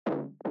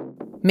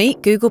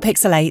Meet Google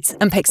Pixel 8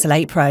 and Pixel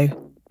 8 Pro,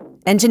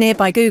 engineered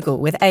by Google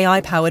with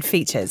AI-powered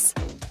features.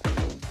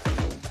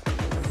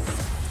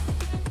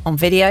 On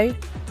video,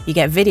 you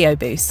get Video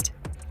Boost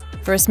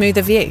for a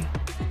smoother view,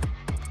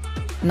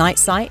 night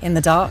sight in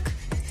the dark,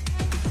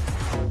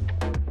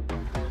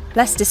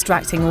 less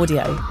distracting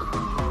audio,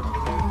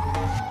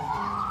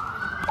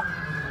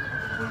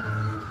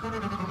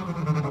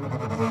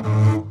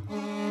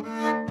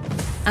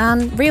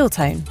 and real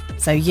tone,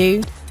 so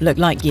you look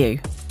like you.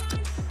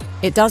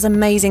 It does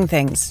amazing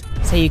things,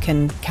 so you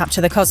can capture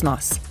the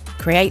cosmos,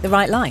 create the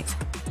right light,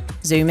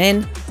 zoom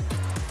in,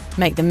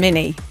 make the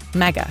mini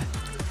mega,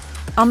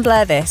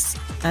 unblur this,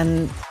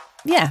 and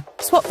yeah,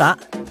 swap that.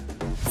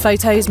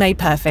 Photos made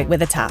perfect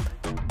with a tap.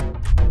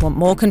 Want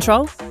more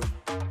control?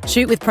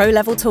 Shoot with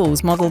pro-level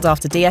tools modelled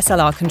after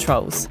DSLR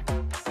controls.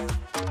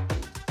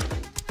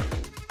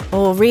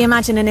 Or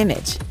reimagine an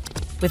image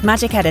with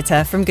Magic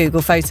Editor from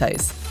Google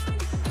Photos.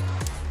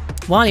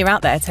 While you're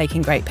out there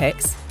taking great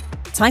pics,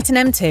 Titan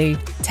M2,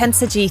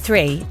 Tensor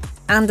G3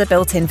 and a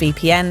built-in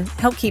VPN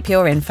help keep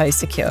your info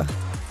secure.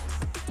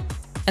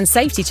 And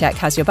Safety Check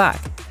has your back.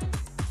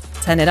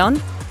 Turn it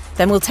on?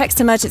 Then we'll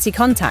text emergency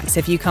contacts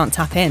if you can't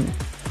tap in.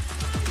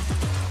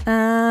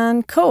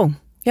 And cool,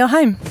 you're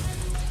home.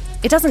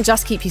 It doesn't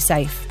just keep you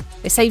safe,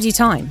 it saves you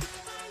time.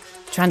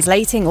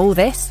 Translating all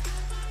this,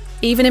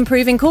 even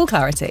improving call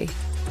clarity.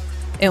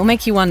 It'll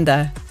make you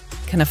wonder,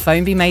 can a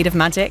phone be made of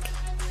magic?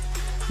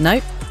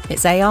 Nope,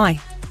 it's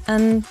AI,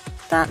 and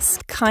that's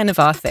kind of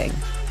our thing.